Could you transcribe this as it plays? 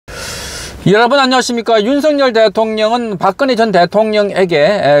여러분 안녕하십니까. 윤석열 대통령은 박근혜 전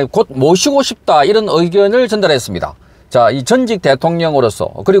대통령에게 곧 모시고 싶다 이런 의견을 전달했습니다. 자, 이 전직 대통령으로서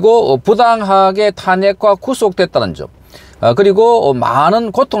그리고 부당하게 탄핵과 구속됐다는 점, 그리고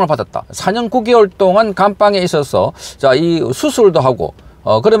많은 고통을 받았다. 4년 9개월 동안 감방에 있어서 자, 이 수술도 하고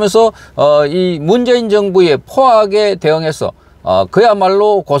그러면서 이 문재인 정부의 포악에 대응해서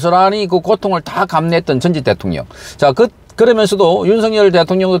그야말로 고스란히 그 고통을 다 감내했던 전직 대통령. 자, 그러면서도 윤석열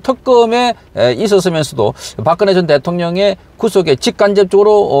대통령도 특검에 있었으면서도 박근혜 전 대통령의 구속에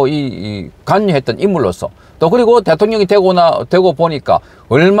직간접적으로 관여했던 인물로서 또 그리고 대통령이 되고 보니까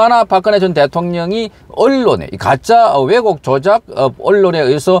얼마나 박근혜 전 대통령이 언론에 가짜 왜곡 조작 언론에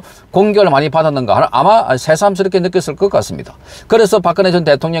의해서 공격을 많이 받았는가 아마 새삼스럽게 느꼈을 것 같습니다. 그래서 박근혜 전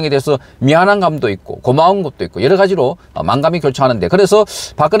대통령에 대해서 미안한 감도 있고 고마운 것도 있고 여러 가지로 만감이 교차하는데, 그래서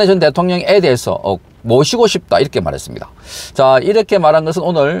박근혜 전 대통령에 대해서 모시고 싶다 이렇게 말했습니다. 자, 이렇게 말한 것은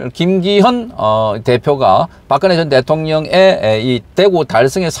오늘 김기현 대표가 박근혜 전 대통령의 이 대구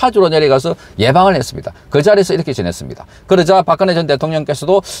달성에 사주로 내려가서 예방을 했습니다. 그 자리에서 이렇게 전했습니다. 그러자 박근혜 전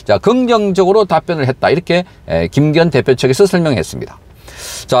대통령께서도 자, 긍정적으로 답변을 했다 이렇게 김기현 대표 측에서 설명했습니다.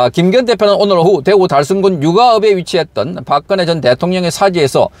 자, 김기현 대표는 오늘 오후 대구 달성군 육아읍에 위치했던 박근혜 전 대통령의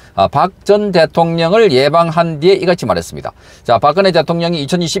사지에서 박 전 대통령을 예방한 뒤에 이같이 말했습니다. 자, 박근혜 대통령이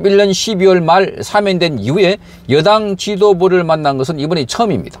 2021년 12월 말 사면된 이후에 여당 지도부를 만난 것은 이번이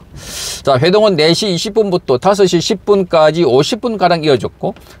처음입니다. 자, 회동은 4시 20분부터 5시 10분까지 50분가량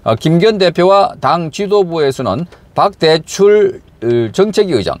이어졌고 김기현 대표와 당 지도부에서는 박대출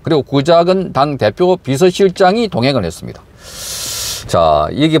정책위 의장 그리고 구자근 당 대표 비서실장이 동행을 했습니다. 자,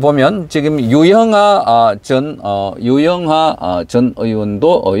 여기 보면 지금 유영하 전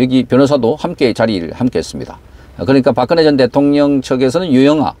의원도 여기 변호사도 함께 자리를 함께 했습니다. 그러니까 박근혜 전 대통령 측에서는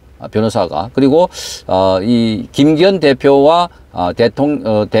유영하 변호사가, 그리고 이 김기현 대표와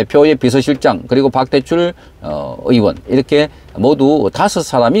대표의 비서실장 그리고 박대출 의원 이렇게 모두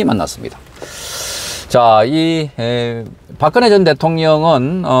 5사람이 만났습니다. 자, 이 박근혜 전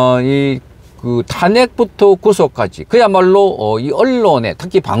대통령은 그 탄핵부터 구속까지 그야말로 이 언론에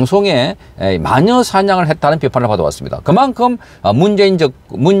특히 방송에 마녀 사냥을 했다는 비판을 받아왔습니다. 그만큼 문재인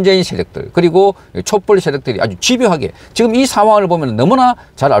세력들 그리고 촛불 세력들이 아주 집요하게 지금 이 상황을 보면 너무나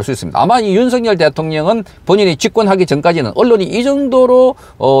잘 알 수 있습니다. 아마 이 윤석열 대통령은 본인이 집권하기 전까지는 언론이 이 정도로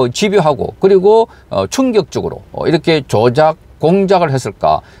집요하고 그리고 충격적으로 이렇게 공작을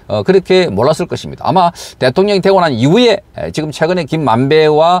했을까 그렇게 몰랐을 것입니다. 아마 대통령이 되고 난 이후에 지금 최근에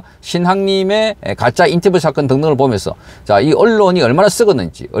김만배와 신학님의 가짜 인터뷰 사건 등등을 보면서 자, 이 언론이 얼마나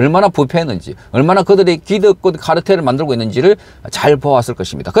썩었는지 얼마나 부패했는지 얼마나 그들의 기득권 카르텔을 만들고 있는지를 잘 보았을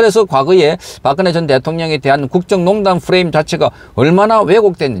것입니다. 그래서 과거에 박근혜 전 대통령에 대한 국정농단 프레임 자체가 얼마나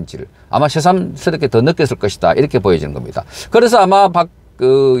왜곡됐는지를 아마 새삼스럽게 더 느꼈을 것이다 이렇게 보여지는 겁니다. 그래서 아마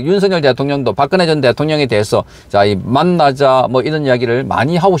윤석열 대통령도 박근혜 전 대통령에 대해서 자, 만나자 뭐 이런 이야기를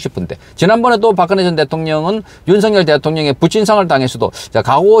많이 하고 싶은데, 지난번에도 박근혜 전 대통령은 윤석열 대통령의 부친상을 당해서도 자,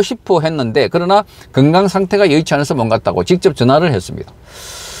 가고 싶어 했는데 그러나 건강 상태가 여의치 않아서 못 갔다고 직접 전화를 했습니다.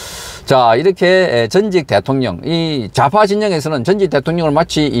 자, 이렇게 전직 대통령, 이 좌파 진영에서는 전직 대통령을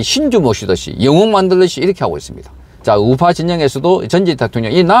마치 이 신주 모시듯이 영웅 만들듯이 이렇게 하고 있습니다. 자, 우파 진영에서도 전직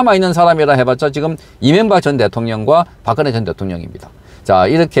대통령, 이 남아있는 사람이라 해봤자 지금 이명박 전 대통령과 박근혜 전 대통령입니다. 자,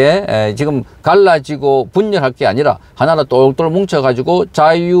 이렇게 지금 갈라지고 분열할 게 아니라 하나로 똘똘 뭉쳐가지고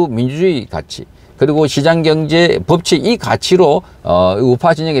자유민주주의 가치 그리고 시장경제 법칙 이 가치로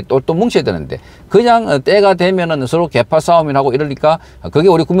우파 진영이 똘똘 뭉쳐야 되는데 그냥 때가 되면은 서로 개파 싸움을 하고 이러니까 그게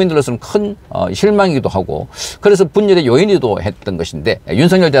우리 국민들로서는 큰 실망이기도 하고 그래서 분열의 요인이기도 했던 것인데,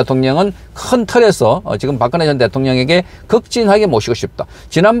 윤석열 대통령은 큰 틀에서 지금 박근혜 전 대통령에게 극진하게 모시고 싶다.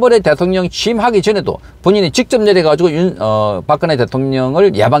 지난번에 대통령 취임하기 전에도 본인이 직접 내려가지고 박근혜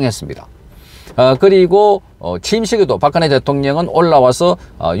대통령을 예방했습니다. 그리고 취임식에도 박근혜 대통령은 올라와서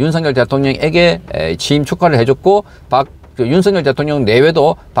윤석열 대통령에게 취임 축하를 해줬고 윤석열 대통령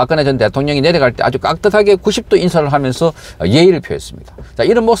내외도 박근혜 전 대통령이 내려갈 때 아주 깍듯하게 90도 인사를 하면서 예의를 표했습니다. 자,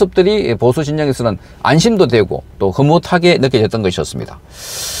 이런 모습들이 보수 진영에서는 안심도 되고 또 흐뭇하게 느껴졌던 것이었습니다.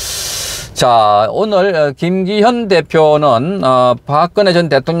 자, 오늘 김기현 대표는 박근혜 전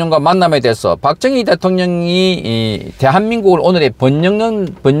대통령과 만남에 대해서 박정희 대통령이 대한민국을 오늘의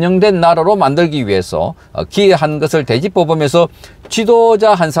번영된 나라로 만들기 위해서 기여한 것을 되짚어보면서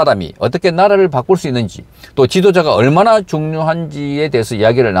지도자 한 사람이 어떻게 나라를 바꿀 수 있는지 또 지도자가 얼마나 중요한지에 대해서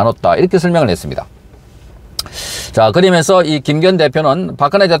이야기를 나눴다 이렇게 설명을 했습니다. 자, 그러면서 이 김기현 대표는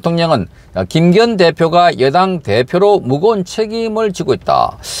박근혜 대통령은 김기현 대표가 여당 대표로 무거운 책임을 지고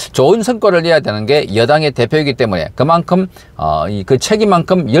있다. 좋은 성과를 내야 되는 게 여당의 대표이기 때문에 그만큼 그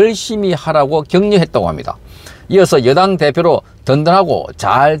책임만큼 열심히 하라고 격려했다고 합니다. 이어서 여당 대표로 든든하고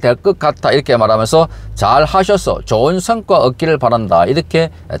잘 될 것 같아 이렇게 말하면서 잘 하셔서 좋은 성과 얻기를 바란다 이렇게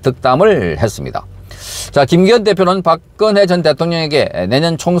득담을 했습니다. 자, 김기현 대표는 박근혜 전 대통령에게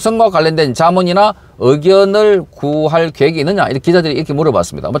내년 총선과 관련된 자문이나 의견을 구할 계획이 있느냐 이렇게 기자들이 이렇게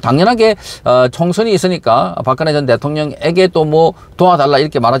물어봤습니다. 뭐 당연하게 총선이 있으니까 박근혜 전 대통령에게 또 뭐 도와달라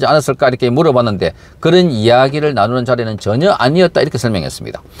이렇게 말하지 않았을까 이렇게 물어봤는데 그런 이야기를 나누는 자리는 전혀 아니었다 이렇게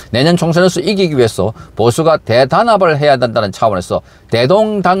설명했습니다. 내년 총선에서 이기기 위해서 보수가 대단합을 해야 된다는 차원에서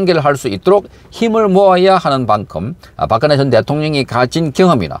대동단계를 할 수 있도록 힘을 모아야 하는 만큼 박근혜 전 대통령이 가진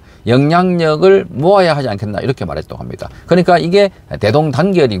경험이나 영향력을 모아야 하지 않겠나 이렇게 말했다고 합니다. 그러니까 이게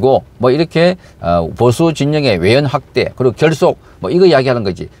대동단결이고 뭐 이렇게 보수 진영의 외연 확대 그리고 결속 뭐 이거 이야기하는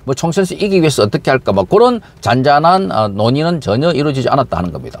거지 뭐 총선에서 이기기 위해서 어떻게 할까 뭐 그런 잔잔한 논의는 전혀 이루어지지 않았다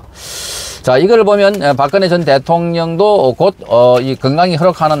하는 겁니다. 자, 이걸 보면 박근혜 전 대통령도 곧 이 건강이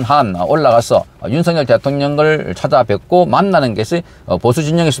허락하는 한 올라가서 윤석열 대통령을 찾아뵙고 만나는 것이 보수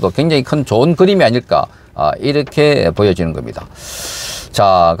진영에서도 굉장히 큰 좋은 그림이 아닐까 이렇게 보여지는 겁니다.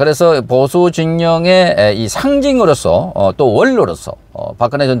 자, 그래서 보수 진영의 이 상징으로서 또 원로로서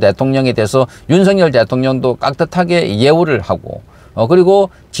박근혜 전 대통령에 대해서 윤석열 대통령도 깍듯하게 예우를 하고 그리고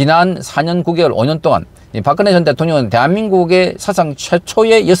지난 4년 9개월 5년 동안 이 박근혜 전 대통령은 대한민국의 사상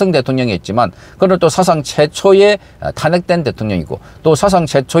최초의 여성 대통령이었지만 그러나 또 사상 최초의 탄핵된 대통령이고 또 사상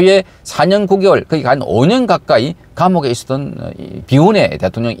최초의 4년 9개월 거의 한 5년 가까이 감옥에 있었던 비운의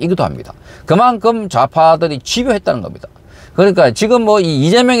대통령이기도 합니다. 그만큼 좌파들이 집요했다는 겁니다. 그러니까 지금 뭐 이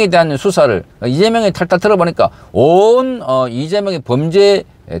이재명에 대한 수사를 이재명의 탈탈 들어보니까 온 이재명의 범죄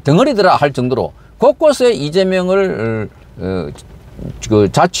덩어리더라 할 정도로 곳곳에 이재명을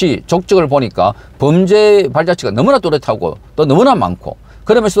그 자취 족적을 보니까 범죄 발자취가 너무나 또렷하고 또 너무나 많고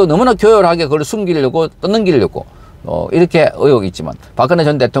그러면서도 너무나 교활하게 그걸 숨기려고 떠넘기려고 이렇게 의혹이 있지만 박근혜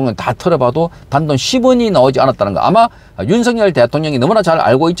전 대통령은 다 털어봐도 단돈 10원이 나오지 않았다는 거 아마 윤석열 대통령이 너무나 잘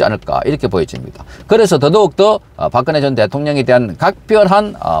알고 있지 않을까 이렇게 보여집니다. 그래서 더더욱더 박근혜 전 대통령에 대한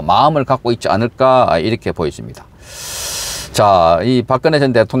각별한 마음을 갖고 있지 않을까 이렇게 보여집니다. 자, 이 박근혜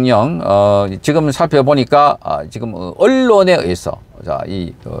전 대통령 지금 살펴보니까 지금 언론에 의해서 자,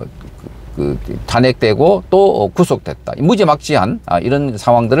 탄핵되고 또 구속됐다. 무지막지한 이런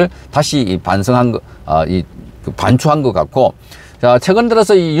상황들을 다시 반성한 반추한 것 같고 자, 최근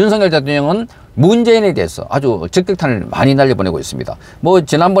들어서 이 윤석열 대통령은 문재인에 대해서 아주 적격탄을 많이 날려보내고 있습니다. 뭐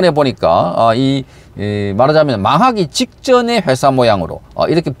지난번에 보니까 말하자면 망하기 직전의 회사 모양으로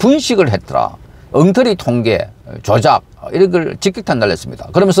이렇게 분식을 했더라. 엉터리 통계, 조작 이런 걸 직격탄 날렸습니다.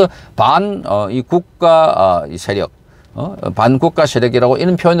 그러면서 이 국가 세력 반국가 세력이라고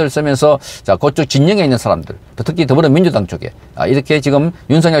이런 표현을 쓰면서 자, 그쪽 진영에 있는 사람들 특히 더불어민주당 쪽에 이렇게 지금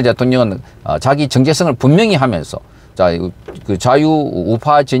윤석열 대통령은 자기 정체성을 분명히 하면서 자, 그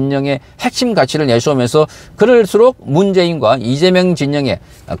자유우파 진영의 핵심 가치를 내세우면서 그럴수록 문재인과 이재명 진영의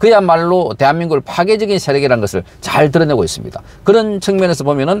그야말로 대한민국을 파괴적인 세력이라는 것을 잘 드러내고 있습니다. 그런 측면에서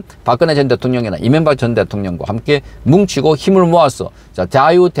보면은 박근혜 전 대통령이나 이명박 전 대통령과 함께 뭉치고 힘을 모아서 자,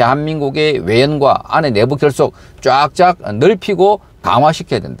 자유 대한민국의 외연과 안의 내부 결속 쫙쫙 넓히고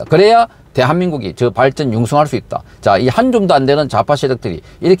강화시켜야 된다. 그래야 대한민국이 저 발전 융성할 수 있다. 자, 이 한 줌도 안 되는 좌파 세력들이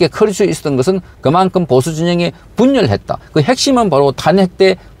이렇게 클 수 있었던 것은 그만큼 보수 진영이 분열했다. 그 핵심은 바로 탄핵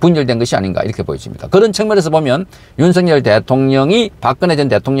때 분열된 것이 아닌가 이렇게 보여집니다. 그런 측면에서 보면 윤석열 대통령이 박근혜 전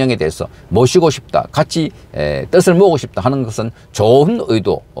대통령에 대해서 모시고 싶다. 같이 뜻을 모으고 싶다 하는 것은 좋은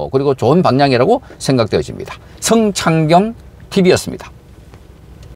의도 그리고 좋은 방향이라고 생각되어집니다. 성창경 TV였습니다.